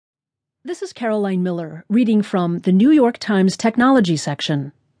This is Caroline Miller, reading from the New York Times Technology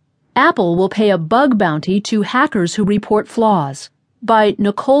section. Apple will pay a bug bounty to hackers who report flaws, by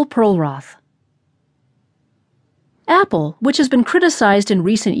Nicole Perlroth. Apple, which has been criticized in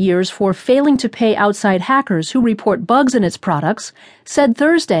recent years for failing to pay outside hackers who report bugs in its products, said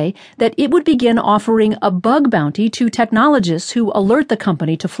Thursday that it would begin offering a bug bounty to technologists who alert the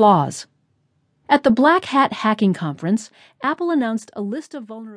company to flaws. At the Black Hat Hacking Conference, Apple announced a list of vulnerabilities